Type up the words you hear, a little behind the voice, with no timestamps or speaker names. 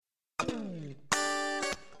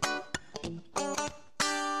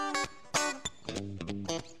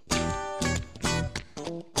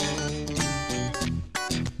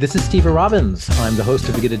This is Steve Robbins. I'm the host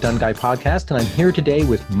of the Get It Done Guy podcast, and I'm here today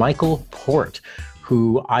with Michael Port,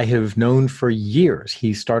 who I have known for years.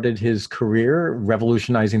 He started his career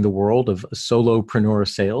revolutionizing the world of solopreneur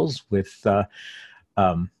sales with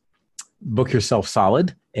Book Yourself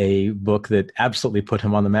Solid, a book that absolutely put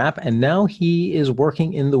him on the map. And now he is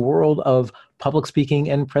working in the world of public speaking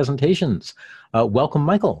and presentations. Welcome,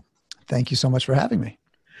 Michael. Thank you so much for having me.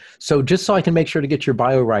 So just so I can make sure to get your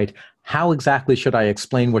bio right, how exactly should I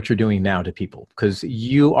explain what you're doing now to people? Because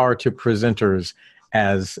you are to presenters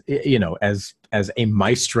as, you know, as a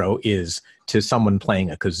maestro is to someone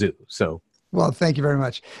playing a kazoo. So, well, thank you very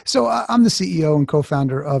much. So I'm the CEO and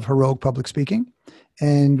co-founder of Heroic Public Speaking,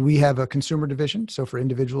 and we have a consumer division. So for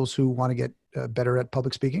individuals who want to get better at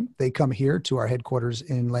public speaking, they come here to our headquarters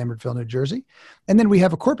in Lambertville, New Jersey. And then we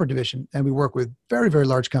have a corporate division, and we work with very, very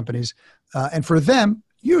large companies. And for them,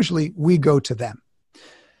 usually we go to them.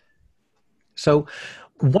 So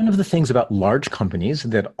one of the things about large companies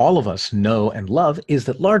that all of us know and love is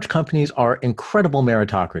that large companies are incredible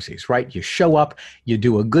meritocracies, right? You show up, you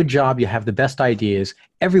do a good job, you have the best ideas,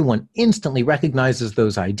 everyone instantly recognizes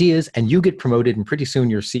those ideas, and you get promoted, and pretty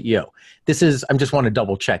soon you're CEO. I just want to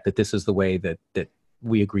double check that this is the way that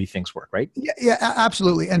we agree things work, right? Yeah,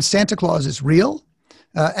 absolutely. And Santa Claus is real,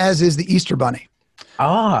 as is the Easter Bunny.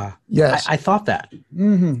 Ah, yes. I thought that.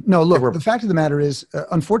 Mm-hmm. No, look, the fact of the matter is,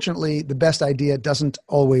 unfortunately, the best idea doesn't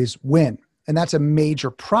always win. And that's a major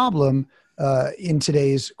problem in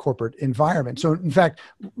today's corporate environment. So in fact,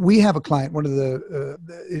 we have a client,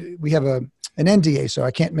 we have an NDA, so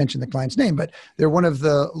I can't mention the client's name, but they're one of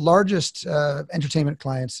the largest entertainment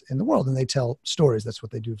clients in the world, and they tell stories. That's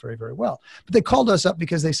what they do very, very well. But they called us up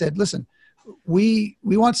because they said, listen, we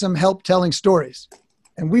want some help telling stories.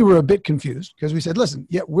 And we were a bit confused because we said, listen,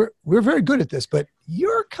 yeah, we're very good at this, but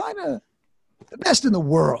you're kind of the best in the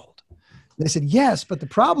world. And they said, yes, but the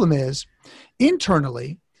problem is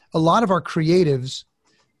internally, a lot of our creatives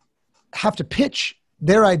have to pitch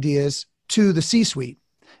their ideas to the C-suite.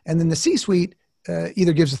 And then the C-suite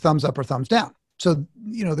either gives a thumbs up or thumbs down. So,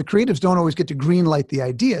 you know, the creatives don't always get to green light the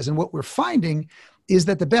ideas. And what we're finding is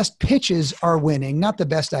that the best pitches are winning, not the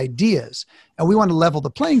best ideas. And we want to level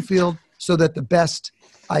the playing field so that the best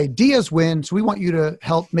ideas win. So we want you to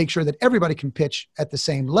help make sure that everybody can pitch at the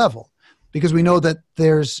same level, because we know that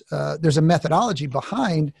there's a methodology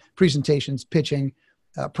behind presentations, pitching,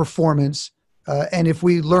 performance. And if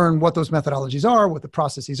we learn what those methodologies are, what the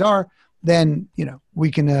processes are, then, you know,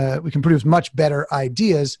 we can produce much better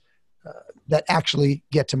ideas that actually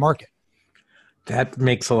get to market. That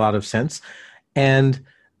makes a lot of sense. And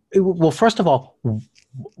well, first of all,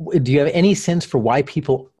 do you have any sense for why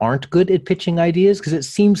people aren't good at pitching ideas? Because it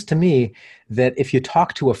seems to me that if you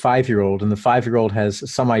talk to a 5-year-old and the 5-year-old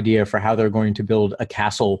has some idea for how they're going to build a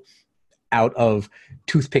castle out of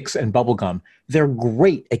toothpicks and bubblegum, they're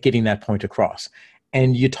great at getting that point across.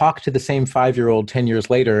 And you talk to the same 5-year-old 10 years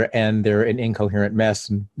later and they're an incoherent mess,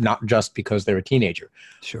 and not just because they're a teenager.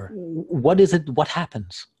 Sure. What is it? What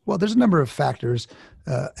happens? Well, there's a number of factors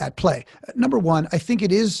at play. Number one, I think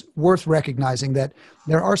it is worth recognizing that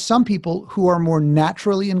there are some people who are more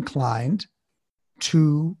naturally inclined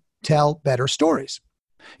to tell better stories.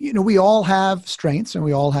 You know, we all have strengths and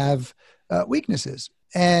we all have weaknesses.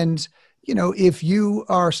 And, you know, if you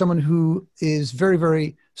are someone who is very,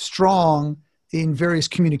 very strong in various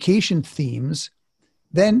communication themes,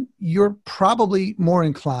 then you're probably more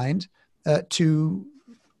inclined to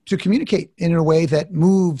communicate in a way that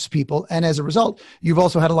moves people. And as a result, you've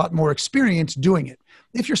also had a lot more experience doing it.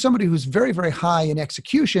 If you're somebody who's very, very high in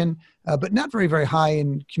execution, but not very, very high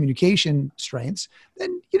in communication strengths,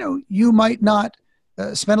 then, you know, you might not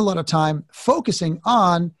spend a lot of time focusing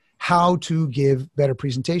on how to give better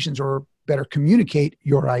presentations or better communicate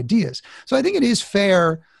your ideas. So I think it is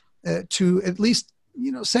fair to at least, you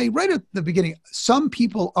know, say right at the beginning, some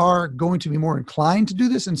people are going to be more inclined to do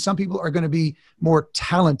this and some people are going to be more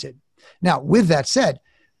talented. Now, with that said,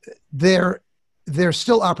 there's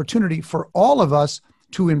still opportunity for all of us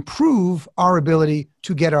to improve our ability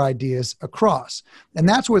to get our ideas across. And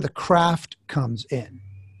that's where the craft comes in.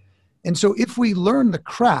 And so if we learn the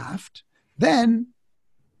craft, then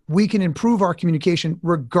we can improve our communication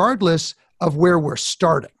regardless of where we're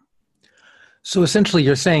starting. So essentially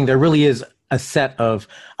you're saying there really is a set of,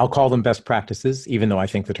 I'll call them best practices, even though I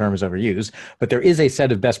think the term is overused, but there is a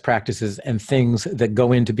set of best practices and things that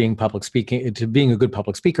go into being public speaking, to being a good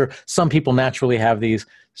public speaker. Some people naturally have these,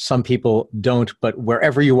 some people don't, but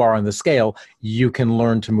wherever you are on the scale, you can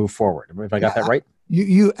learn to move forward. Have I got that right?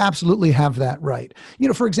 You absolutely have that right. You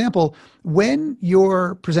know, for example, when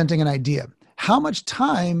you're presenting an idea, how much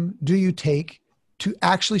time do you take to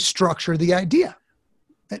actually structure the idea?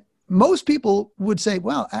 most people would say,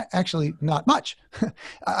 well, actually not much.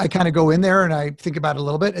 I kind of go in there and I think about it a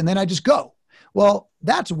little bit and then I just go. Well,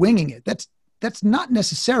 that's winging it. That's not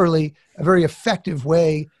necessarily a very effective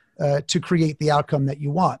way to create the outcome that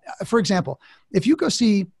you want. For example, if you go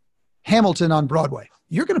see Hamilton on Broadway,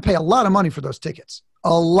 you're going to pay a lot of money for those tickets,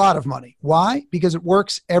 a lot of money. Why? Because it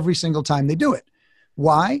works every single time they do it.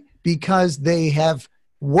 Why? Because they have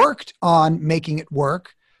worked on making it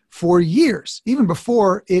work for years, even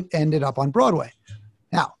before it ended up on Broadway.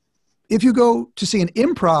 Now, if you go to see an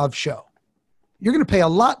improv show, you're going to pay a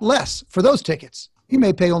lot less for those tickets. You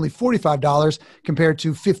may pay only $45 compared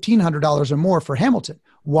to $1,500 or more for Hamilton.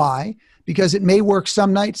 Why? Because it may work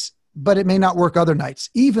some nights, but it may not work other nights,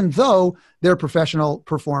 even though they're professional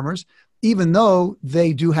performers, even though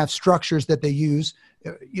they do have structures that they use,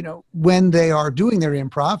 when they are doing their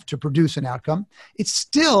improv to produce an outcome. It's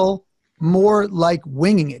still more like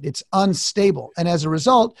winging it. It's unstable. And as a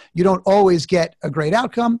result, you don't always get a great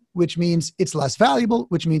outcome, which means it's less valuable,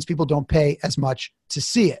 which means people don't pay as much to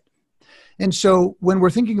see it. And so when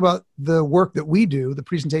we're thinking about the work that we do, the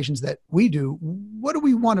presentations that we do, what do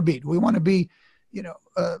we want to be? Do we want to be,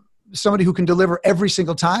 somebody who can deliver every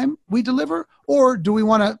single time we deliver? Or do we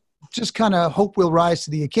want to just kind of hope we'll rise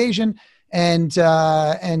to the occasion and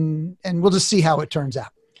we'll just see how it turns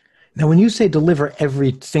out? Now, when you say deliver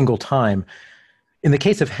every single time, in the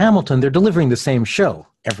case of Hamilton, they're delivering the same show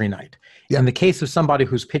every night. Yeah. In the case of somebody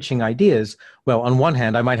who's pitching ideas, well, on one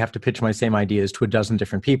hand, I might have to pitch my same ideas to a dozen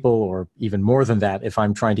different people, or even more than that if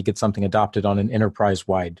I'm trying to get something adopted on an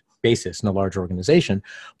enterprise-wide basis in a large organization.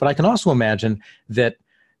 But I can also imagine that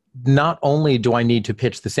not only do I need to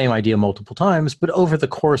pitch the same idea multiple times, but over the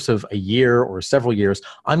course of a year or several years,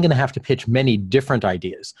 I'm going to have to pitch many different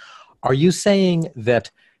ideas. Are you saying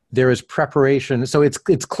that there is preparation? So it's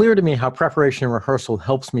clear to me how preparation and rehearsal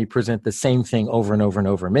helps me present the same thing over and over and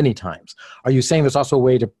over many times. Are you saying there's also a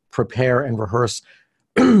way to prepare and rehearse?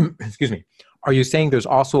 Excuse me. Are you saying there's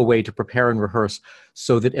also a way to prepare and rehearse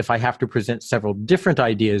so that if I have to present several different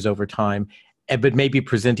ideas over time, but maybe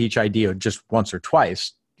present each idea just once or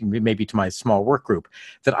twice, maybe to my small work group,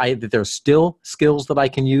 that there's still skills that I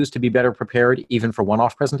can use to be better prepared even for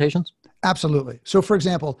one-off presentations? Absolutely. So for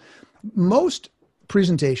example, most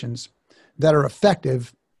presentations that are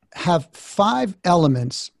effective have 5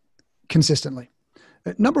 elements consistently.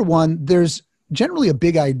 Number one, there's generally a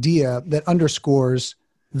big idea that underscores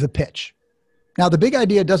the pitch. Now, the big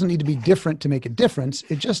idea doesn't need to be different to make a difference.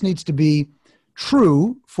 It just needs to be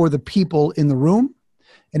true for the people in the room,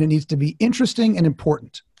 and it needs to be interesting and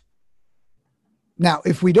important. Now,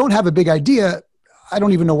 if we don't have a big idea, I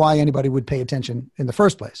don't even know why anybody would pay attention in the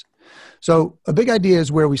first place. So a big idea is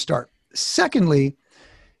where we start. Secondly,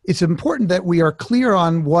 it's important that we are clear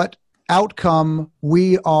on what outcome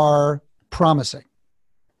we are promising.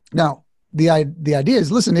 Now, the idea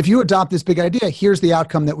is, listen, if you adopt this big idea, here's the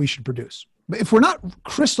outcome that we should produce. But if we're not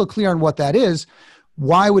crystal clear on what that is,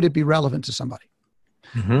 why would it be relevant to somebody?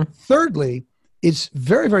 Mm-hmm. Thirdly, it's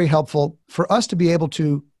very, very helpful for us to be able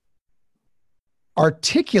to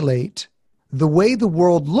articulate the way the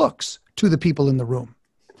world looks to the people in the room.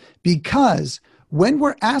 Because when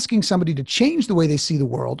we're asking somebody to change the way they see the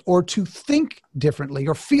world, or to think differently,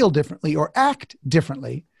 or feel differently, or act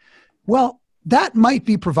differently, well, that might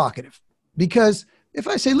be provocative. Because if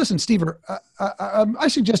I say, listen, Steve, I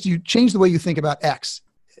suggest you change the way you think about X.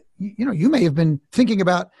 You may have been thinking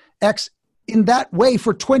about X in that way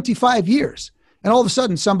for 25 years. And all of a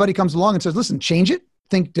sudden somebody comes along and says, listen, change it,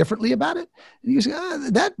 think differently about it. And you say,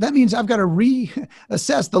 that means I've got to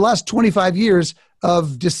reassess the last 25 years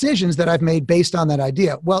of decisions that I've made based on that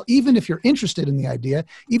idea. Well, even if you're interested in the idea,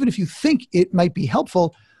 even if you think it might be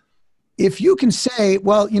helpful, if you can say,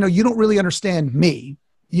 well, you don't really understand me,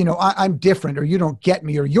 I'm different, or you don't get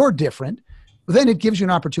me, or you're different, then it gives you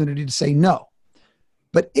an opportunity to say no.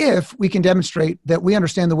 But if we can demonstrate that we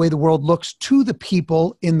understand the way the world looks to the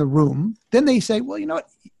people in the room, then they say, well, you know what?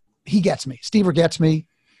 He gets me. Stever gets me.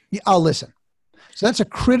 I'll listen. So that's a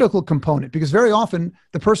critical component, because very often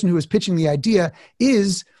the person who is pitching the idea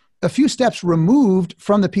is a few steps removed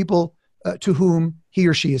from the people to whom he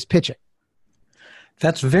or she is pitching.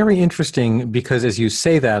 That's very interesting, because as you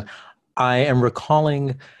say that, I am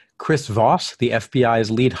recalling Chris Voss, the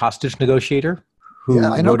FBI's lead hostage negotiator, who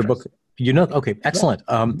wrote a book. Okay, excellent.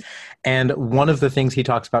 Yeah. And one of the things he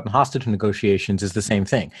talks about in hostage negotiations is the same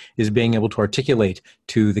thing, is being able to articulate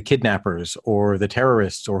to the kidnappers or the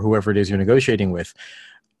terrorists or whoever it is you're negotiating with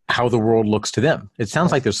how the world looks to them. It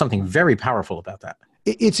sounds like there's something very powerful about that.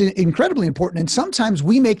 It's incredibly important. And sometimes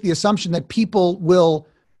we make the assumption that people will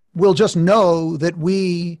just know that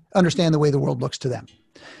we understand the way the world looks to them.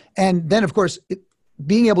 And then, of course,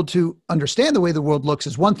 being able to understand the way the world looks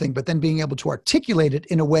is one thing, but then being able to articulate it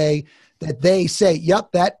in a way that they say,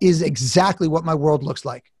 yep, that is exactly what my world looks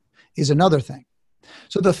like, is another thing.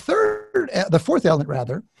 So the fourth element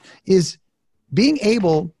rather, is being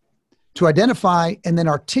able to identify and then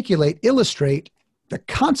articulate, illustrate the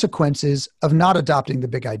consequences of not adopting the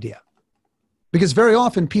big idea. Because very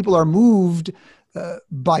often people are moved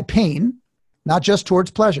by pain, not just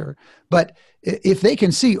towards pleasure, but if they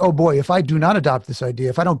can see, oh boy, if I do not adopt this idea,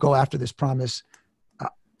 if I don't go after this promise,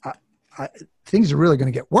 things are really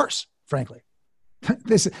going to get worse, frankly.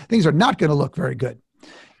 Things are not going to look very good.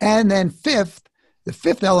 And then the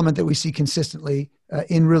fifth element that we see consistently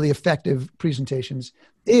in really effective presentations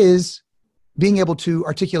is being able to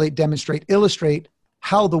articulate, demonstrate, illustrate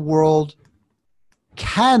how the world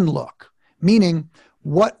can look, meaning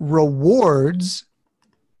what rewards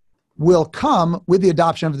will come with the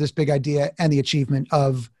adoption of this big idea and the achievement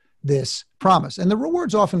of this promise. And the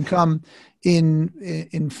rewards often come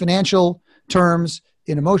in financial terms,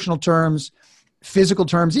 in emotional terms, physical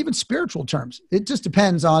terms, even spiritual terms. It just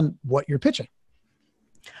depends on what you're pitching.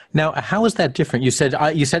 Now, how is that different? You said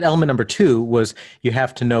element number 2 was you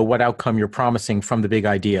have to know what outcome you're promising from the big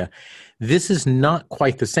idea. This is not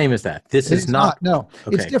quite the same as that. This is not. No,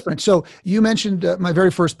 okay. It's different. So you mentioned my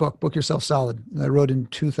very first book, Book Yourself Solid, that I wrote in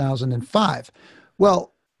 2005.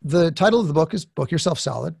 Well, the title of the book is Book Yourself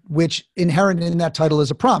Solid, which inherent in that title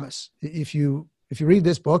is a promise. If you read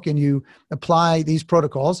this book and you apply these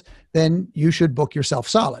protocols, then you should book yourself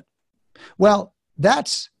solid. Well,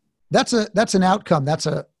 that's an outcome. That's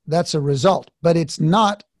a result, but it's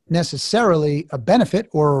not necessarily a benefit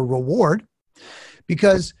or a reward,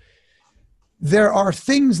 because there are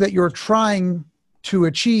things that you're trying to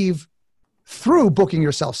achieve through booking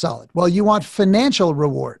yourself solid. Well, you want financial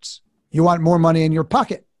rewards. You want more money in your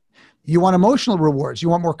pocket. You want emotional rewards. You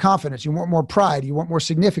want more confidence. You want more pride. You want more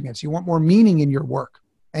significance. You want more meaning in your work.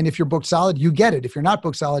 And if you're booked solid, you get it. If you're not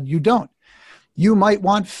booked solid, you don't. You might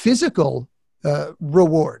want physical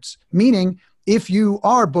rewards, meaning if you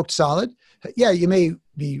are booked solid, yeah, you may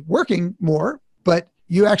be working more, but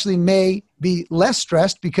you actually may be less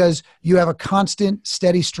stressed because you have a constant,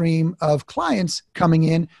 steady stream of clients coming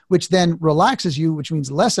in, which then relaxes you, which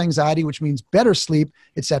means less anxiety, which means better sleep,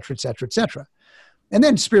 et cetera, et cetera, et cetera. And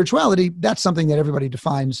then spirituality, that's something that everybody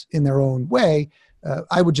defines in their own way.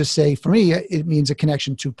 I would just say, for me, it means a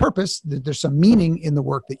connection to purpose, that there's some meaning in the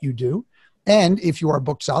work that you do. And if you are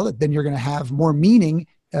booked solid, then you're going to have more meaning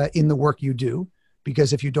in the work you do,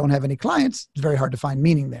 because if you don't have any clients, it's very hard to find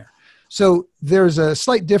meaning there. So there's a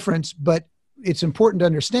slight difference, but it's important to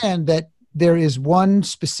understand that there is one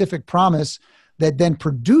specific promise that then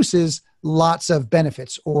produces lots of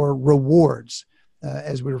benefits or rewards,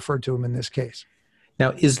 as we refer to them in this case.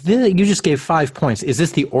 Now, you just gave 5 points. Is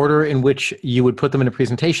this the order in which you would put them in a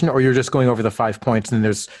presentation, or you're just going over the 5 points and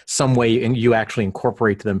there's some way and you actually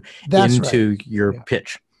incorporate them into your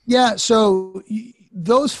pitch? Yeah, so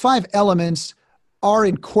those 5 elements are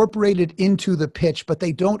incorporated into the pitch, but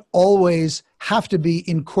they don't always have to be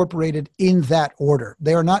incorporated in that order.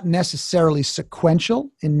 They are not necessarily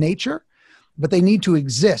sequential in nature, but they need to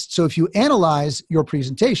exist. So if you analyze your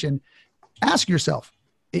presentation, ask yourself,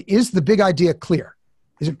 is the big idea clear?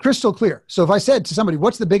 Is it crystal clear? So if I said to somebody,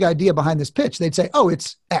 what's the big idea behind this pitch? They'd say, oh,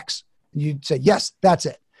 it's X. And you'd say, yes, that's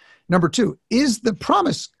it. Number 2, is the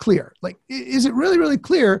promise clear? Like, is it really, really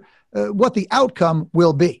clear what the outcome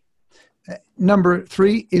will be? Number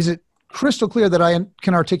 3, is it crystal clear that I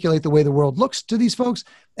can articulate the way the world looks to these folks?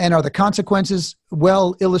 And are the consequences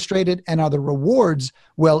well illustrated? And are the rewards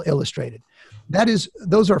well illustrated?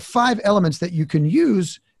 Those are 5 elements that you can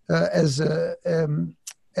use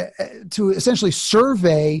to essentially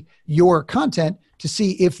survey your content to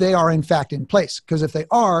see if they are in fact in place. Because if they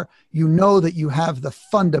are, you know that you have the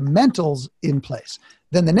fundamentals in place.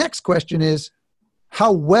 Then the next question is,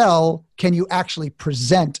 how well can you actually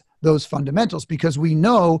present those fundamentals? Because we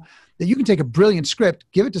know that you can take a brilliant script,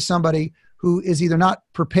 give it to somebody who is either not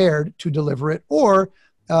prepared to deliver it or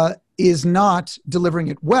is not delivering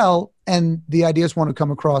it well, and the ideas won't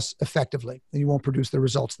come across effectively, and you won't produce the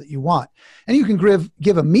results that you want. And you can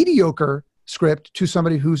give a mediocre script to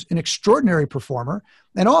somebody who's an extraordinary performer,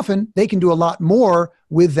 and often they can do a lot more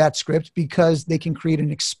with that script because they can create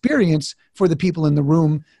an experience for the people in the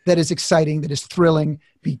room that is exciting, that is thrilling,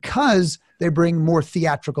 because they bring more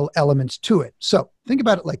theatrical elements to it. So think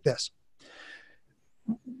about it like this.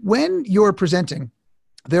 When you're presenting,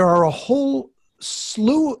 there are a whole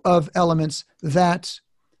slew of elements that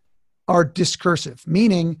are discursive,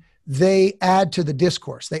 meaning they add to the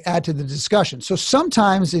discourse, they add to the discussion. So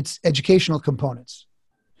sometimes it's educational components.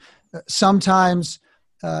 Sometimes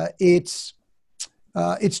it's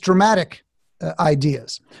it's dramatic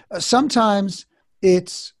ideas. Sometimes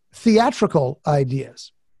it's theatrical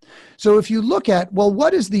ideas. So if you look at, well,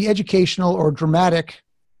 what is the educational or dramatic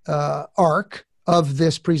arc of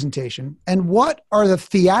this presentation, and what are the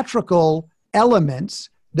theatrical elements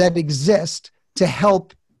that exist to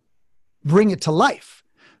help bring it to life?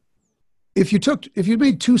 If you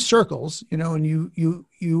made two circles, and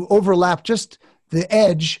you overlap just the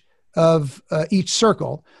edge of each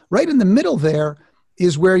circle, right in the middle there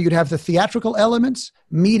is where you'd have the theatrical elements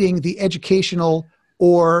meeting the educational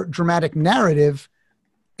or dramatic narrative.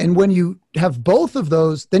 And when you have both of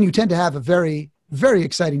those, then you tend to have a very, very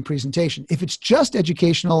exciting presentation. If it's just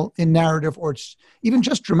educational in narrative, or it's even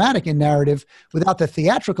just dramatic in narrative without the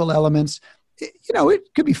theatrical elements,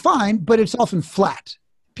 it could be fine, but it's often flat.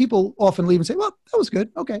 People often leave and say, well, that was good.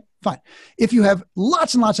 Okay, fine. If you have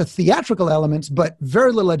lots and lots of theatrical elements, but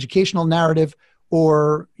very little educational narrative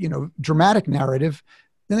or, dramatic narrative,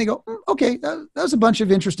 then they go, okay, that was a bunch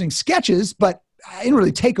of interesting sketches, but I didn't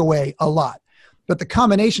really take away a lot. But the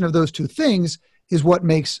combination of those two things is what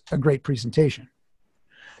makes a great presentation.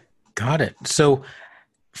 Got it. So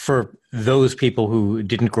for those people who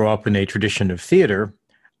didn't grow up in a tradition of theater,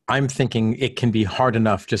 I'm thinking it can be hard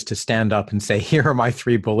enough just to stand up and say, here are my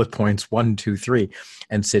 3 bullet points, 1, 2, 3,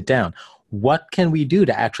 and sit down. What can we do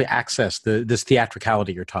to actually access this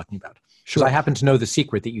theatricality you're talking about? Because Sure. I happen to know the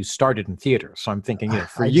secret that you started in theater. So I'm thinking,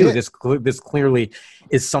 for you, this clearly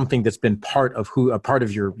is something that's been part of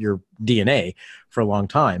your DNA for a long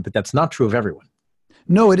time, but that's not true of everyone.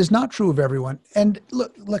 No, it is not true of everyone. And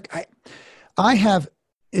look, I have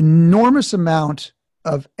enormous amount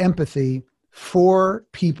of empathy for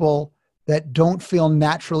people that don't feel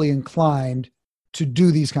naturally inclined to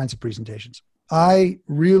do these kinds of presentations. I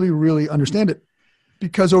really, really understand it,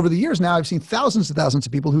 because over the years now, I've seen thousands and thousands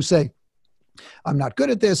of people who say, I'm not good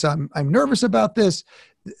at this. I'm nervous about this.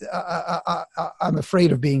 I'm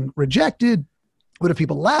afraid of being rejected. What if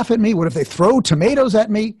people laugh at me? What if they throw tomatoes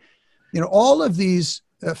at me? All of these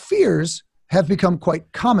fears have become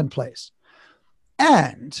quite commonplace.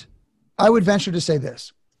 And I would venture to say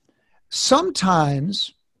this.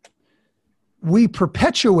 Sometimes we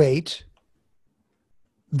perpetuate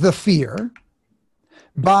the fear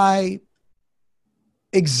by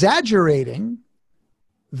exaggerating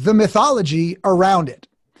the mythology around it.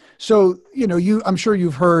 So, I'm sure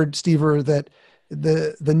you've heard, Stever, that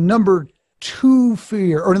the number 2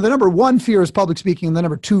 fear, or the number 1 fear is public speaking, and the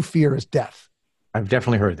number 2 fear is death. I've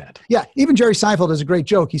definitely heard that. Yeah. Even Jerry Seinfeld has a great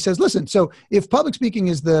joke. He says, listen, so if public speaking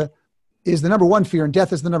is the number 1 fear and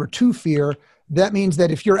death is the number 2 fear, that means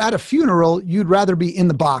that if you're at a funeral, you'd rather be in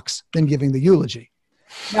the box than giving the eulogy.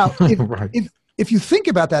 Now, Right. If you think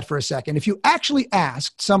about that for a second, if you actually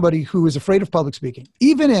asked somebody who is afraid of public speaking,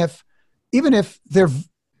 even if they're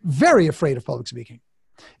very afraid of public speaking,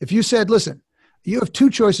 if you said, listen, you have 2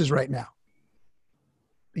 choices right now.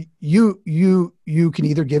 You can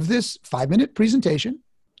either give this 5-minute presentation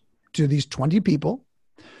to these 20 people,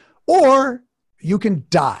 or you can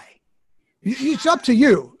die. It's up to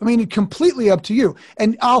you. I mean, completely up to you.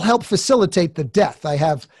 And I'll help facilitate the death. I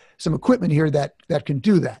have some equipment here that can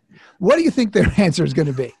do that. What do you think their answer is going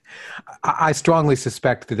to be? I strongly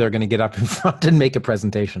suspect that they're going to get up in front and make a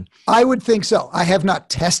presentation. I would think so. I have not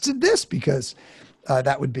tested this because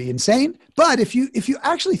that would be insane. But if you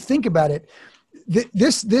actually think about it,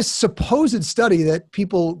 this supposed study that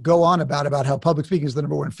people go on about how public speaking is the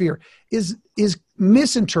number 1 fear is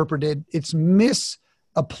misinterpreted. It's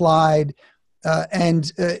misapplied, and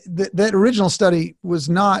that original study was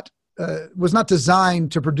not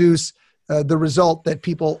designed to produce the result that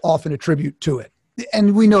people often attribute to it.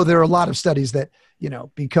 And we know there are a lot of studies that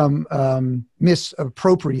become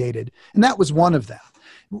misappropriated, and that was one of them.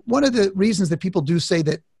 One of the reasons that people do say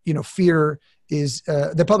that fear is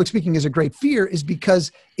that public speaking is a great fear is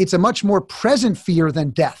because it's a much more present fear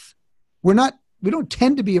than death. We don't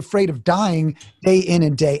tend to be afraid of dying day in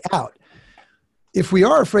and day out. If we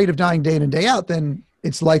are afraid of dying day in and day out, then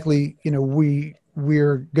it's likely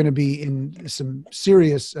we're going to be in some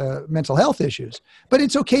serious mental health issues. But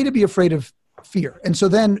it's okay to be afraid of fear, and so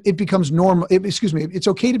then it becomes normal. It's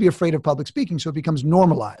okay to be afraid of public speaking, so it becomes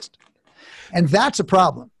normalized, and that's a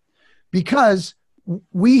problem because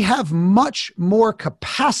we have much more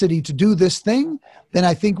capacity to do this thing than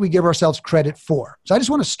I think we give ourselves credit for. So I just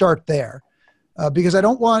want to start there because I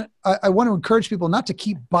want to encourage people not to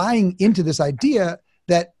keep buying into this idea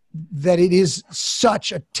that it is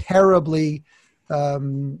such a terribly,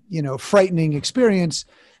 frightening experience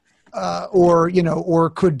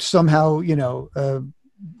or could somehow,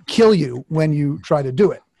 kill you when you try to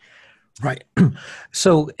do it. Right.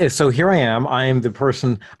 So here I am. I am the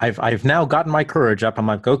person. I've now gotten my courage up. I'm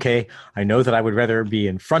like, okay, I know that I would rather be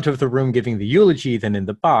in front of the room giving the eulogy than in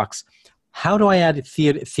the box. How do I add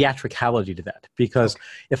theatricality to that? Because Okay.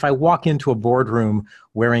 if I walk into a boardroom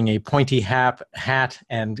wearing a pointy hat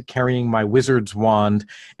and carrying my wizard's wand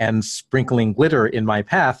and sprinkling glitter in my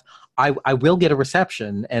path, I will get a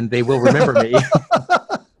reception and they will remember me.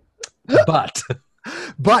 But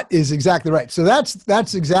But is exactly right. So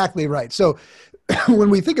that's exactly right. So when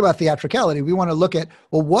we think about theatricality, we want to look at,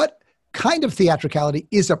 well, what kind of theatricality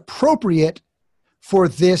is appropriate for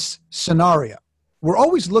this scenario? We're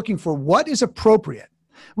always looking for what is appropriate.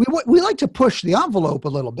 We like to push the envelope a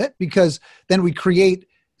little bit because then we create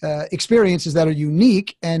experiences that are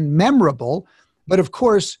unique and memorable. But of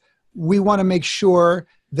course, we want to make sure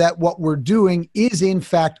that what we're doing is in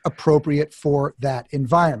fact appropriate for that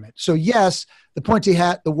environment. So yes, the pointy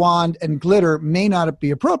hat, the wand, and glitter may not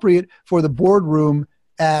be appropriate for the boardroom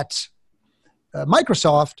at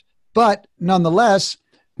Microsoft, but nonetheless,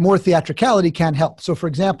 more theatricality can help. So for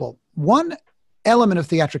example, one element of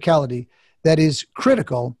theatricality that is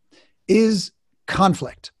critical is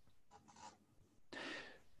conflict.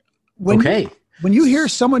 okay. When you hear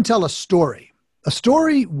someone tell a story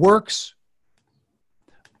works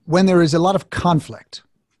when there is a lot of conflict.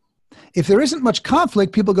 If there isn't much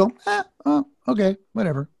conflict, people go, oh, okay,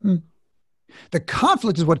 whatever. The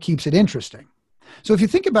conflict is what keeps it interesting. So if you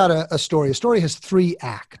think about a story has 3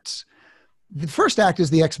 acts. The first act is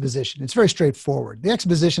the exposition. It's very straightforward. The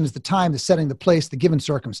exposition is the time, the setting, the place, the given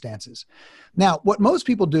circumstances. Now, what most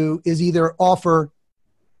people do is either offer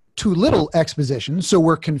too little exposition, so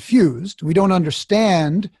we're confused, we don't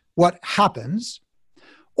understand what happens,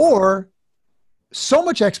 or so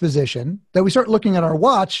much exposition that we start looking at our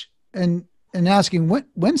watch and asking,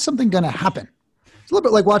 when's something going to happen? It's a little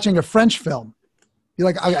bit like watching a French film.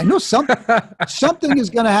 You're like, I know something is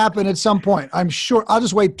going to happen at some point. I'm sure. I'll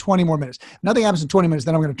just wait 20 more minutes. If nothing happens in 20 minutes,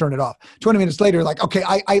 then I'm going to turn it off. 20 minutes later, like, okay,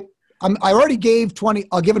 I already gave 20.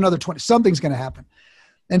 I'll give another 20. Something's going to happen.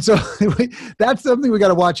 And so that's something we got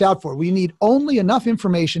to watch out for. We need only enough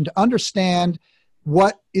information to understand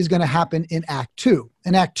what is going to happen in Act 2.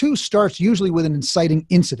 And Act 2 starts usually with an inciting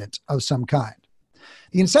incident of some kind.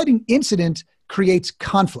 The inciting incident creates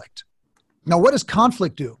conflict. Now, what does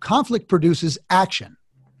conflict do? Conflict produces action.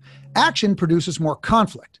 Action produces more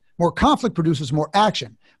conflict. More conflict produces more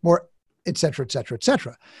action, more et cetera, et cetera, et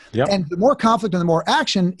cetera. Yep. And the more conflict and the more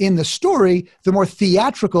action in the story, the more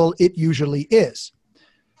theatrical it usually is.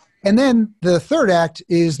 And then the third act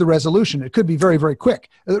is the resolution. It could be very, very quick.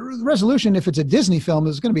 The resolution, if it's a Disney film,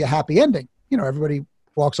 is going to be a happy ending. You know, everybody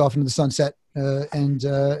walks off into the sunset and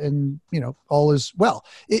you know, all is well.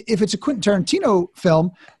 If it's a Quentin Tarantino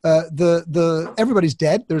film, everybody's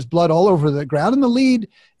dead. There's blood all over the ground, and the lead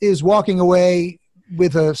is walking away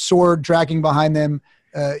with a sword dragging behind them,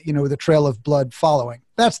 you know, with a trail of blood following.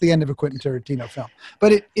 That's the end of a Quentin Tarantino film.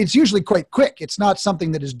 But it's usually quite quick. It's not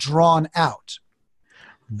something that is drawn out.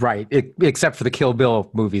 Right, except for the Kill Bill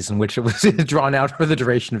movies in which it was drawn out for the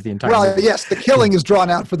duration of the entire Well, movie. yes, the killing is drawn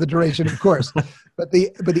out for the duration, of course. But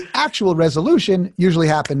the actual resolution usually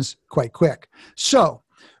happens quite quick. So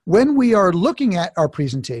when we are looking at our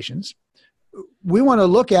presentations, we want to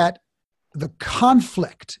look at the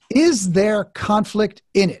conflict. Is there conflict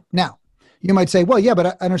in it? Now, you might say, well, yeah, but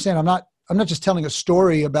I understand I'm not just telling a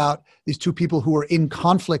story about these two people who are in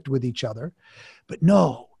conflict with each other. But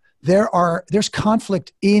no, there's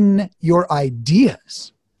conflict in your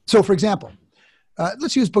ideas. So for example,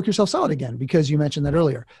 let's use Book Yourself Solid again, because you mentioned that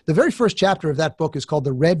earlier. The very first chapter of that book is called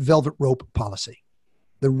The Red Velvet Rope Policy.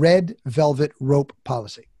 The Red Velvet Rope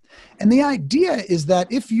Policy. And the idea is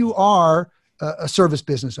that if you are a service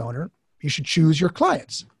business owner, you should choose your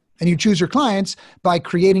clients. And you choose your clients by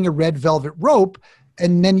creating a red velvet rope,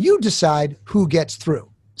 and then you decide who gets through.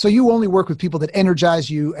 So you only work with people that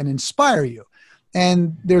energize you and inspire you.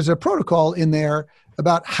 And there's a protocol in there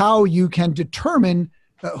about how you can determine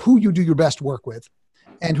who you do your best work with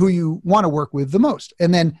and who you want to work with the most.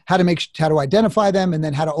 And then how to identify them, and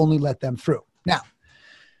then how to only let them through. Now,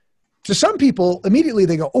 to some people, immediately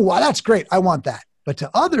they go, oh, wow, that's great. I want that. But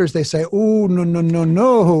to others, they say, oh, no, no, no,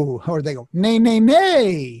 no. Or they go, nay, nay,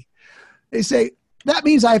 nay. They say, that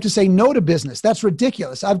means I have to say no to business. That's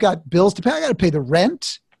ridiculous. I've got bills to pay. I got to pay the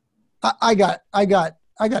rent. I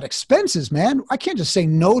got expenses, man. I can't just say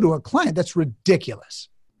no to a client. That's ridiculous.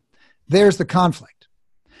 There's the conflict.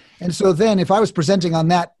 And so then if I was presenting on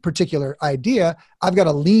that particular idea, I've got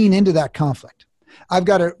to lean into that conflict. I've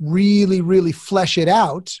got to really, really flesh it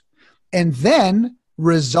out and then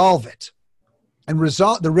resolve it. And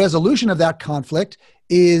the resolution of that conflict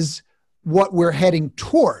is what we're heading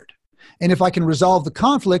toward. And if I can resolve the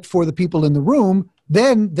conflict for the people in the room,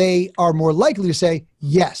 then they are more likely to say,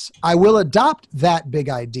 yes, I will adopt that big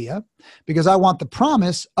idea because I want the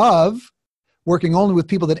promise of working only with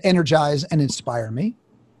people that energize and inspire me.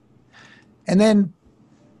 And then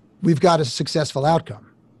we've got a successful outcome.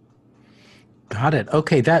 Got it.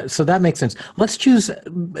 Okay, so that makes sense. Let's choose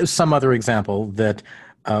some other example that,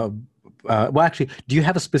 well, actually, do you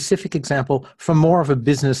have a specific example from more of a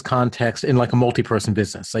business context in like a multi-person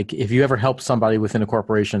business? Like if you ever helped somebody within a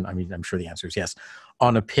corporation, I mean, I'm sure the answer is yes,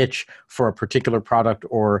 on a pitch for a particular product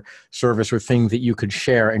or service or thing that you could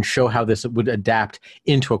share and show how this would adapt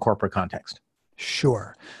into a corporate context.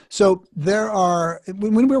 Sure. So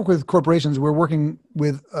when we work with corporations, we're working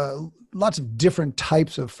with lots of different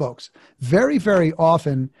types of folks. Very, very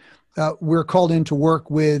often, we're called in to work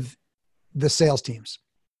with the sales teams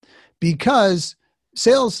because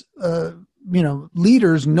sales,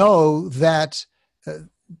 leaders know that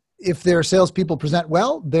if their salespeople present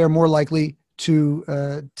well, they're more likely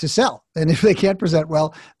to sell. And if they can't present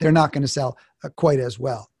well, they're not going to sell quite as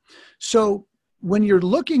well. So when you're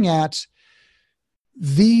looking at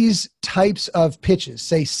these types of pitches,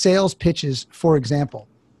 say sales pitches, for example,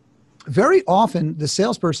 very often the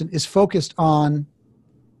salesperson is focused on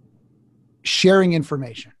sharing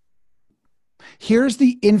information. Here's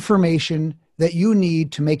the information that you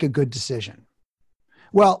need to make a good decision.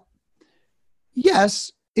 Well,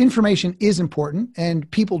 yes, information is important and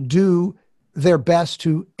people do their best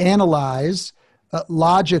to analyze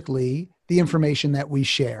logically the information that we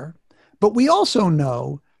share. But we also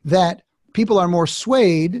know that people are more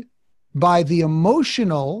swayed by the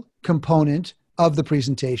emotional component of the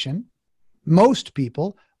presentation. Most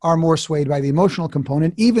people are more swayed by the emotional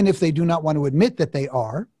component, even if they do not want to admit that they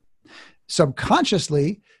are.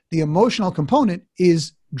 Subconsciously, the emotional component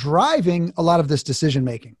is driving a lot of this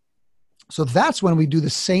decision-making. So that's when we do the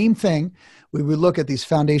same thing. We would look at these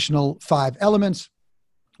foundational 5 elements.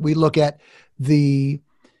 We look at the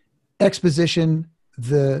exposition,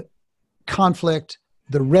 the conflict,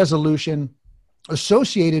 the resolution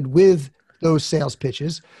associated with those sales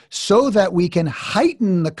pitches so that we can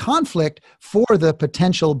heighten the conflict for the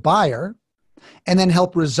potential buyer and then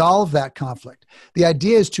help resolve that conflict. The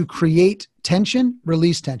idea is to create tension,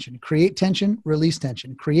 release tension, create tension, release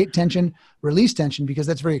tension, create tension, release tension, because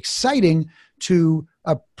that's very exciting to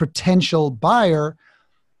a potential buyer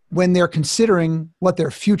when they're considering what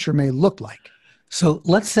their future may look like. So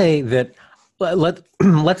let's say that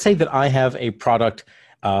let's say that I have a product,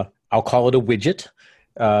 I'll call it a widget,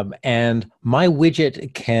 and my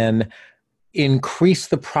widget can increase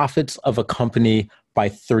the profits of a company by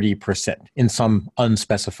 30% in some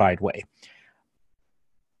unspecified way.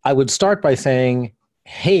 I would start by saying,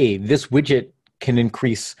 hey, this widget can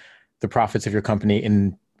increase the profits of your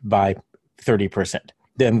company by 30%.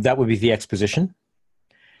 Then that would be the exposition.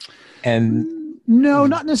 And no,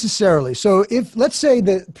 not necessarily. So if, let's say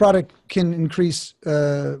the product can increase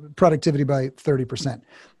productivity by 30%,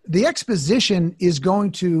 the exposition is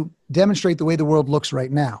going to demonstrate the way the world looks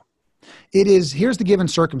right now. It is, here's the given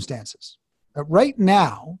circumstances. Right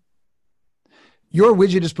now, your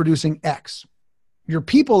widget is producing X. Your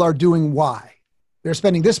people are doing Y. They're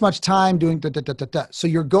spending this much time doing da, da, da, da, da. So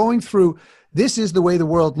you're going through, this is the way the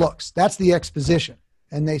world looks. That's the exposition.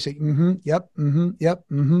 And they say, yep, yep,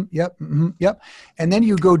 yep, yep. And then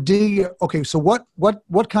you go dig, okay, so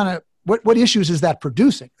what issues is that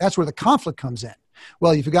producing? That's where the conflict comes in.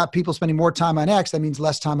 Well, if you've got people spending more time on X, that means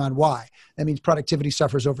less time on Y. That means productivity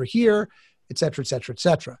suffers over here, et cetera, et cetera, et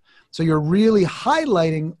cetera. So you're really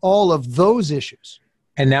highlighting all of those issues.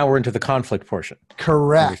 And now we're into the conflict portion.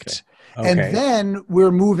 Correct. Okay. And then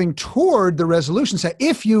we're moving toward the resolution. So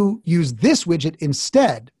if you use this widget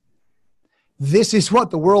instead, this is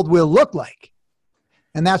what the world will look like.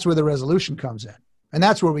 And that's where the resolution comes in. And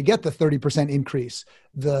that's where we get the 30% increase,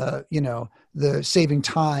 the saving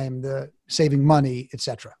time, the saving money, et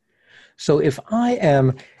cetera. So if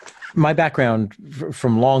my background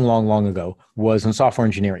from long ago was in software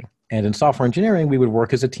engineering. And in software engineering, we would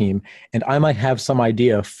work as a team, and I might have some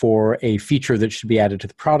idea for a feature that should be added to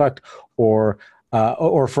the product or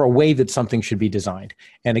for a way that something should be designed.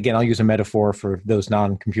 And again, I'll use a metaphor for those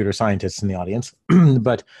non-computer scientists in the audience.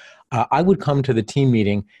 But I would come to the team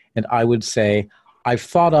meeting and I would say, I've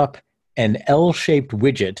thought up an L-shaped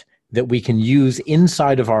widget that we can use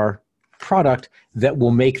inside of our product that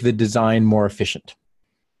will make the design more efficient.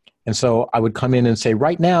 And so I would come in and say,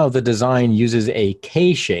 right now, the design uses a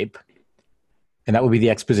K shape, and that would be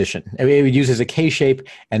the exposition. It uses a K shape,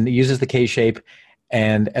 and it uses the K shape,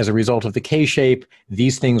 and as a result of the K shape,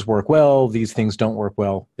 these things work well, these things don't work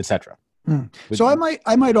well, etc. So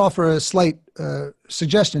I might offer a slight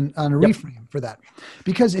suggestion on a reframe for that,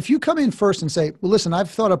 because if you come in first and say, well, listen, I've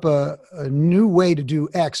thought up a new way to do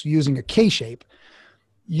X using a K shape,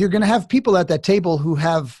 you're going to have people at that table who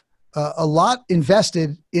have a lot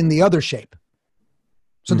invested in the other shape.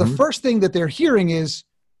 So the first thing that they're hearing is,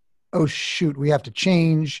 oh, shoot, we have to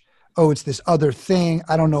change. Oh, it's this other thing.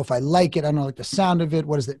 I don't know if I like it. I don't like the sound of it.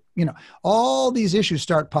 What is it? All these issues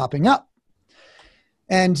start popping up.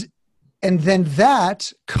 And then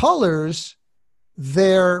that colors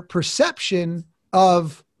their perception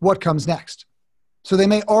of what comes next. So they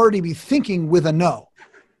may already be thinking with a no.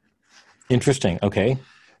 Interesting. Okay.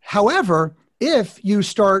 However, if you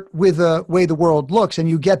start with the way the world looks and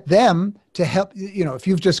you get them to help, if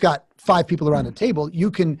you've just got 5 people around the table,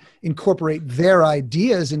 you can incorporate their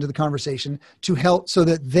ideas into the conversation to help so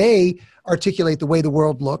that they articulate the way the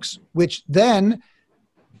world looks, which then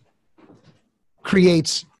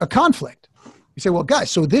creates a conflict. You say, well, guys,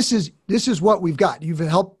 so this is what we've got. You've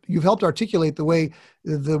helped articulate the way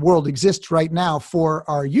the world exists right now for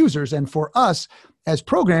our users and for us as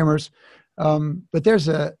programmers. But there's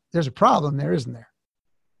a problem there, isn't there?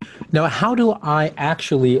 Now, how do I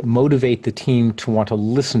actually motivate the team to want to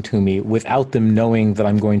listen to me without them knowing that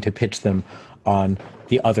I'm going to pitch them on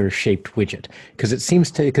the other shaped widget?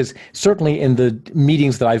 Because certainly in the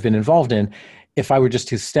meetings that I've been involved in, if I were just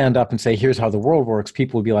to stand up and say, here's how the world works,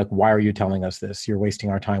 people would be like, why are you telling us this? You're wasting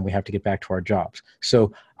our time. We have to get back to our jobs.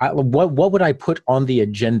 So what would I put on the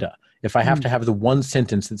agenda if I have to have the one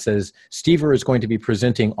sentence that says, Stever is going to be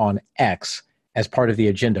presenting on X as part of the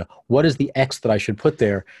agenda? What is the X that I should put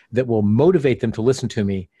there that will motivate them to listen to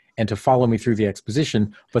me and to follow me through the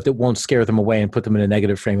exposition, but that won't scare them away and put them in a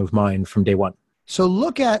negative frame of mind from day one? So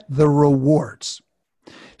look at the rewards.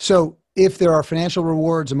 So if there are financial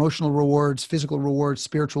rewards, emotional rewards, physical rewards,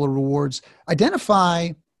 spiritual rewards, identify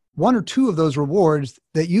 1 or 2 of those rewards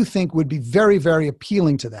that you think would be very, very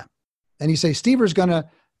appealing to them. And you say, Stever's going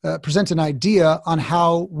to present an idea on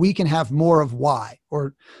how we can have more of Y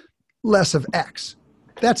or less of X.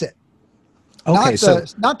 That's it. Okay,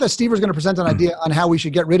 not that Stever's going to present an idea on how we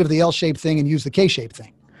should get rid of the L-shaped thing and use the K-shaped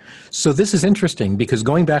thing. So this is interesting, because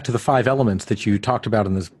going back to the 5 elements that you talked about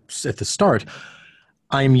at the start,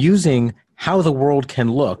 I'm using how the world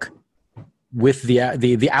can look with the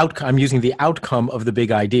outcome. I'm using the outcome of the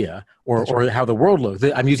big idea, or how the world looks.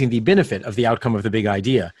 I'm using the benefit of the outcome of the big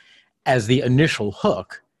idea as the initial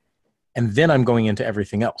hook, and then I'm going into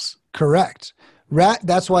everything else. Correct.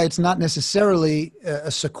 That's why it's not necessarily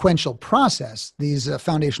a sequential process, these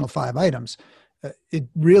foundational 5 items. It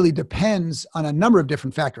really depends on a number of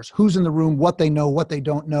different factors. Who's in the room, what they know, what they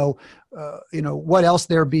don't know, what else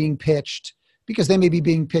they're being pitched, because they may be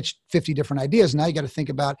being pitched 50 different ideas. Now you got to think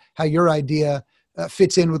about how your idea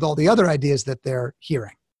fits in with all the other ideas that they're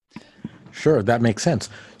hearing. Sure, that makes sense.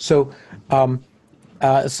 So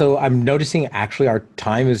I'm noticing actually our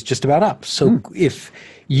time is just about up. So if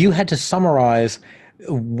you had to summarize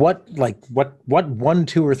what 1,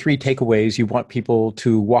 2, or 3 takeaways you want people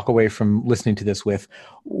to walk away from listening to this with,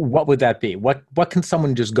 what would that be? What can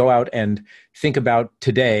someone just go out and think about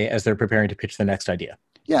today as they're preparing to pitch the next idea?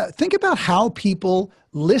 Yeah, think about how people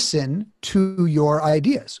listen to your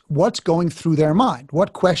ideas. What's going through their mind?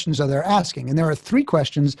 What questions are they asking? And there are 3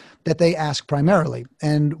 questions that they ask primarily.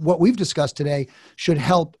 And what we've discussed today should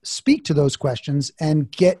help speak to those questions and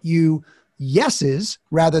get you yeses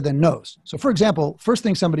rather than nos. So for example, first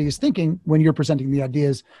thing somebody is thinking when you're presenting the idea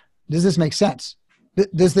is, does this make sense?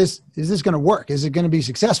 Is this going to work? Is it going to be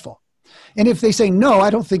successful? And if they say, no, I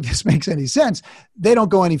don't think this makes any sense, they don't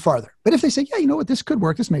go any farther. But if they say, yeah, you know what, this could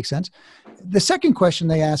work, this makes sense. The second question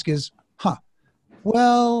they ask is,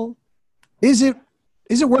 well, is it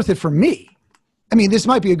worth it for me? I mean, this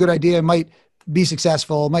might be a good idea, it might be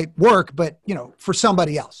successful, it might work, but for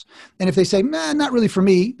somebody else. And if they say, man, not really for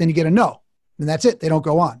me, then you get a no. And that's it. They don't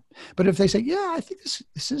go on. But if they say, yeah, I think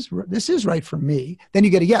this is right for me, then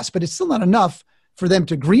you get a yes. But it's still not enough for them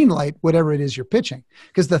to greenlight whatever it is you're pitching.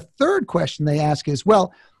 Because the third question they ask is,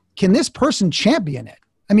 well, can this person champion it?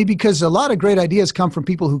 I mean, because a lot of great ideas come from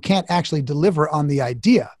people who can't actually deliver on the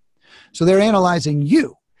idea. So they're analyzing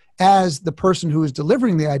you as the person who is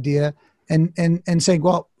delivering the idea and saying,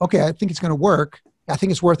 well, okay, I think it's going to work. I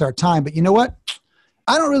think it's worth our time. But you know what?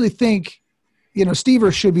 I don't really think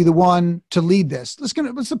Stever should be the one to lead this. Let's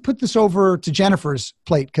put this over to Jennifer's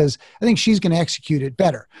plate because I think she's going to execute it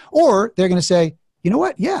better. Or they're going to say, you know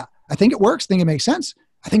what? Yeah, I think it works. I think it makes sense.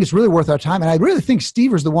 I think it's really worth our time. And I really think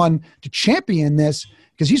Stever's the one to champion this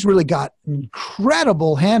because he's really got an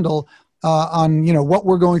incredible handle on what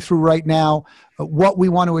we're going through right now, what we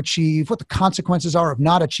want to achieve, what the consequences are of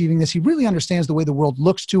not achieving this. He really understands the way the world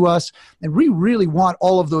looks to us, and we really want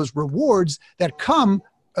all of those rewards that come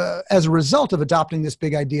as a result of adopting this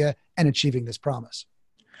big idea and achieving this promise.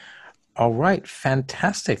 All right.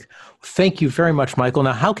 Fantastic. Thank you very much, Michael.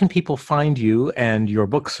 Now, how can people find you and your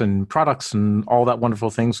books and products and all that wonderful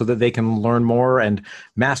thing so that they can learn more and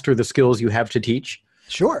master the skills you have to teach?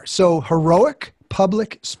 Sure. So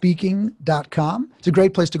heroicpublicspeaking.com. It's a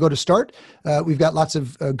great place to go to start. We've got lots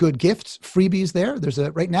of good gifts, freebies there.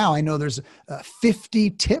 Right now, I know there's 50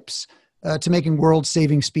 tips to making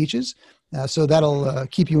world-saving speeches. So that'll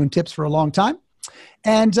keep you in tips for a long time.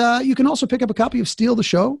 And you can also pick up a copy of Steal the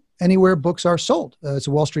Show anywhere books are sold. It's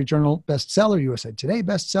a Wall Street Journal bestseller, USA Today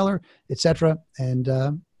bestseller, etc. And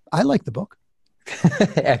I like the book.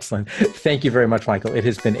 Excellent. Thank you very much, Michael. It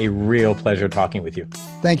has been a real pleasure talking with you.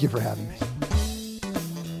 Thank you for having me.